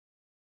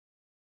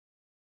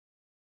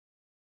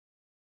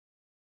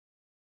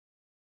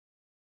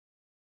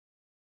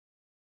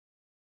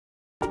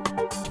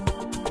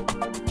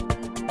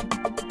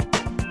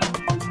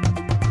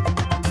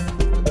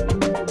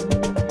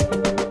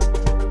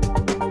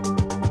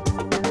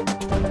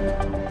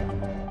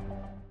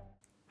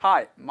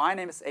Hi, my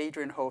name is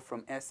Adrian Ho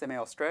from SMA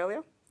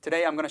Australia.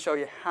 Today I'm going to show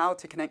you how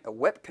to connect a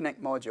Webconnect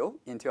module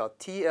into our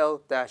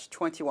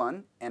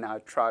TL-21 and our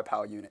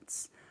tri-power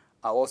units.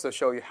 I'll also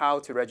show you how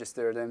to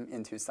register them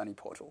into Sunny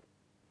Portal.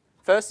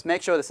 First,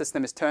 make sure the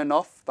system is turned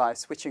off by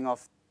switching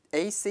off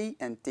AC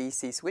and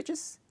DC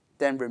switches,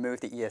 then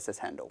remove the ESS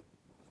handle.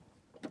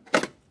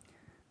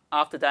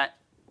 After that,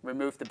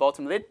 remove the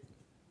bottom lid.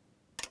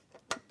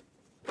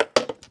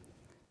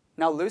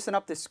 Now loosen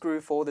up the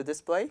screw for the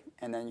display,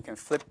 and then you can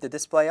flip the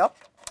display up.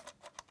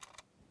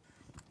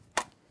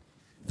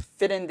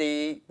 Fit in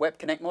the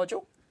Webconnect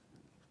module.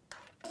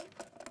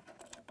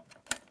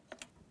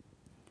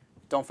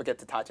 Don't forget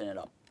to tighten it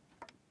up.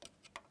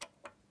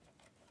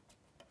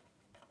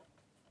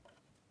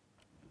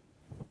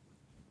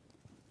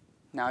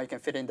 Now you can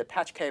fit in the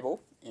patch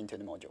cable into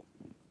the module.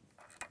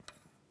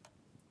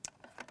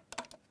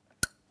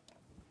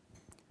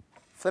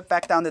 Flip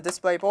back down the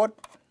display board.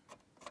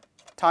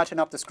 Tighten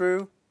up the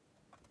screw,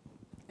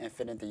 and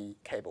fit in the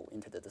cable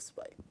into the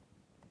display.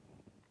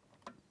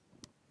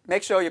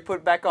 Make sure you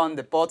put back on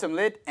the bottom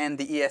lid and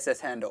the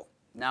ESS handle.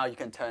 Now you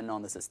can turn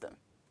on the system.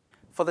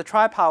 For the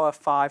tri-power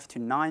 5 to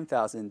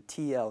 9000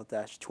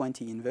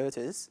 TL-20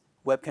 inverters,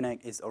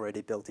 Webconnect is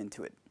already built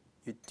into it.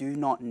 You do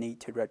not need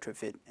to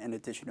retrofit an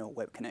additional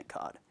Webconnect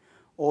card.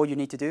 All you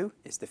need to do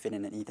is to fit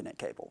in an Ethernet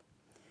cable.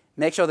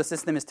 Make sure the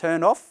system is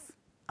turned off.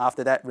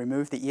 After that,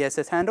 remove the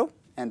ESS handle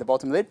and the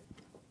bottom lid.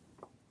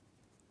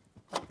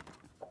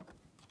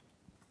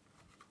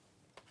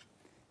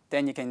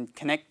 Then you can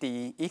connect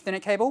the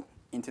Ethernet cable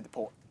into the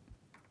port.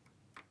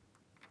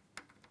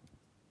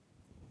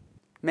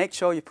 Make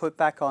sure you put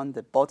back on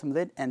the bottom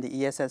lid and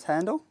the ESS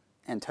handle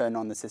and turn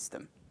on the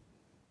system.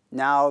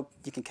 Now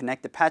you can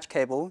connect the patch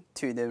cable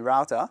to the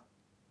router,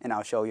 and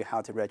I'll show you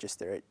how to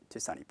register it to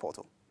Sunny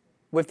Portal.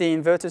 With the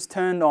inverters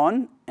turned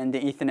on and the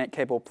Ethernet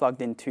cable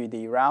plugged into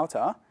the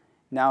router,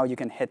 now you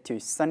can head to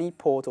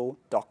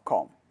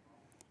sunnyportal.com.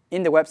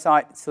 In the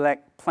website,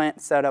 select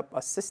Plant Setup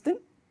Assistant.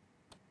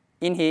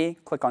 In here,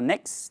 click on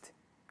Next,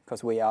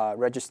 because we are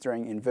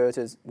registering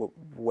inverters with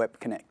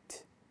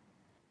Webconnect.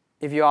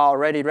 If you are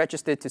already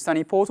registered to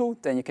Sunny Portal,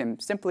 then you can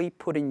simply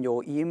put in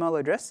your email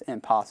address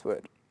and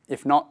password.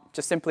 If not,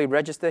 just simply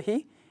register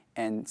here,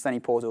 and Sunny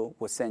Portal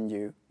will send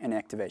you an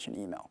activation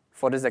email.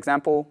 For this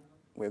example,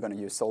 we're going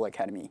to use Solar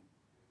Academy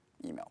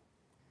email.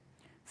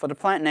 For the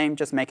plant name,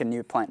 just make a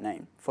new plant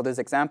name. For this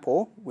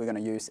example, we're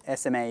going to use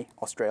SMA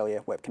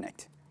Australia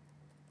Webconnect.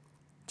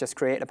 Just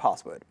create a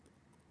password.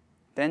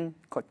 Then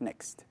click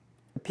Next.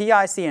 The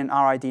PIC and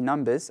RID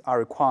numbers are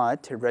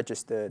required to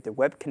register the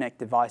Webconnect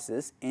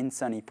devices in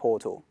Sunny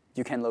Portal.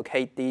 You can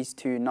locate these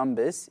two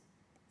numbers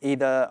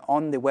either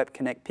on the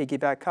Webconnect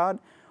piggyback card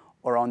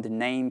or on the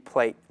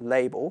nameplate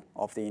label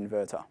of the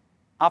inverter.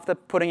 After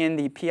putting in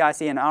the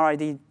PIC and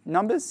RID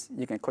numbers,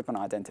 you can click on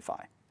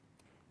Identify.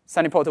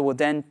 Sunny Portal will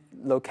then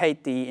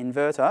locate the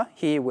inverter.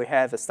 Here we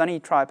have a Sunny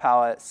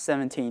Tri-Power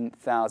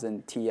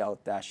 17,000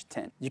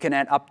 TL-10. You can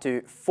add up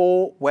to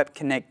 4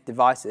 Webconnect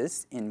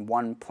devices in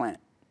one plant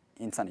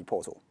in Sunny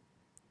Portal.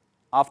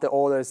 After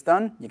all is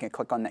done, you can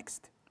click on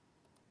Next.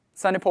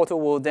 Sunny Portal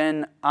will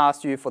then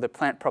ask you for the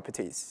plant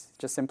properties.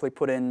 Just simply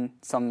put in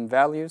some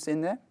values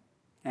in there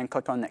and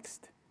click on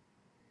Next.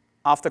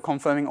 After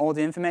confirming all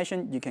the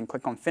information, you can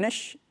click on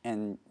Finish,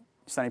 and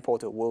Sunny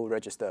Portal will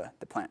register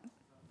the plant.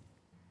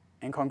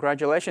 And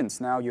congratulations,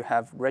 now you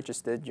have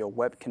registered your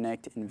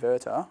Webconnect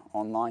inverter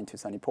online to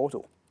Sunny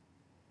Portal.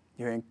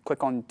 You can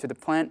click on to the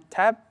Plant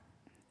tab,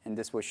 and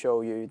this will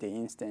show you the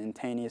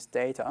instantaneous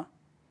data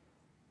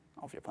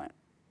of your plant.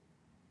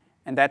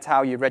 And that's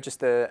how you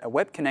register a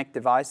Webconnect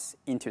device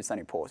into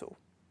Sunny Portal.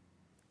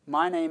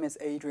 My name is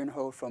Adrian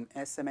Ho from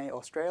SMA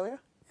Australia,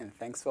 and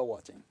thanks for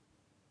watching.